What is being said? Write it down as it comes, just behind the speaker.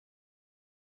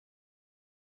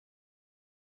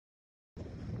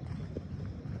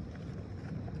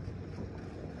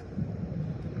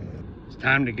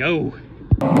Time to go.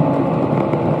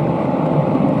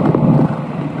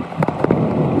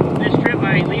 This trip,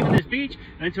 I ain't leaving this beach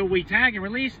until we tag and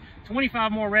release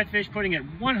 25 more redfish, putting at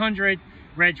 100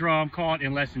 red drum caught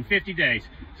in less than 50 days.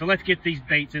 So let's get these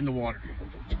baits in the water.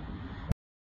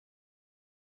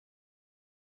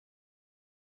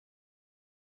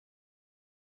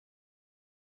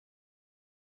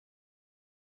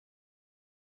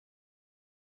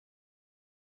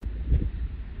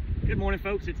 Good morning,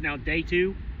 folks. It's now day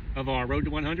 2 of our road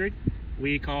to 100.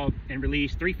 We caught and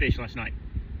released 3 fish last night.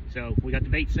 So we got the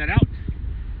bait set out.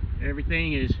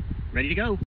 Everything is ready to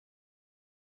go.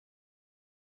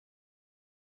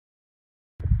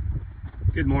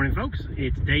 Good morning, folks.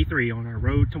 It's day 3 on our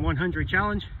road to 100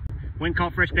 challenge. Went and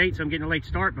caught fresh bait, so I'm getting a late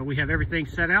start, but we have everything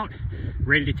set out,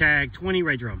 ready to tag 20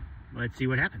 red drum. Let's see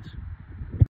what happens.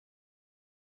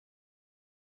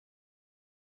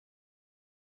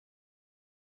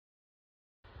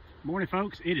 Morning,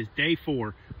 folks. It is day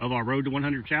 4 of our road to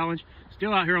 100 challenge.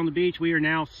 Still out here on the beach. We are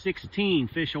now 16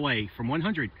 fish away from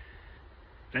 100.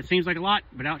 That seems like a lot,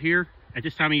 but out here at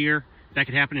this time of year, that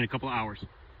could happen in a couple of hours.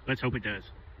 Let's hope it does.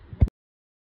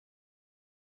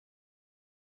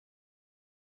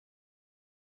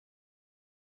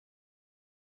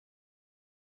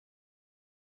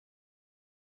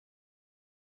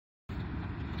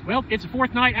 Well, it's the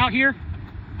 4th night out here.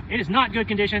 It is not good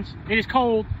conditions. It is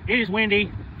cold. It is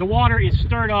windy. The water is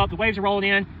stirred up. The waves are rolling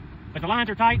in, but the lines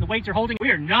are tight and the weights are holding. We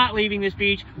are not leaving this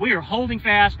beach. We are holding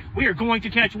fast. We are going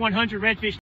to catch 100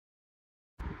 redfish.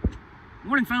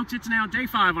 Morning, folks. It's now day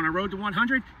 5 on our road to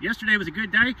 100. Yesterday was a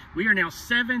good day. We are now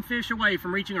 7 fish away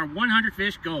from reaching our 100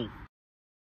 fish goal.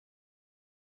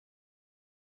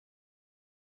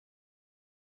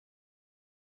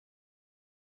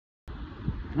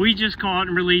 We just caught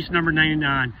and released number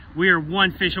 99. We are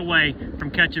 1 fish away from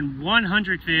catching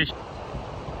 100 fish.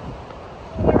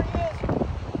 There he is.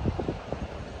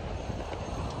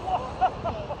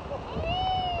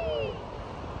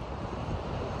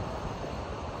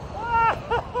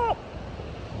 Whoa.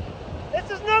 This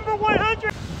is number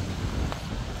 100.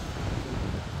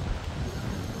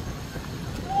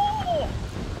 Whoa.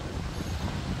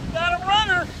 Got a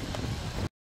runner.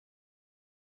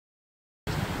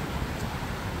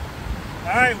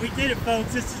 All right, we did it,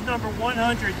 folks. This is number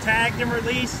 100, tagged and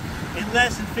released in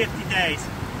less than 50 days.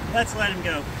 Let's let him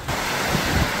go.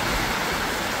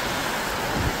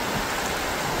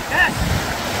 Yes!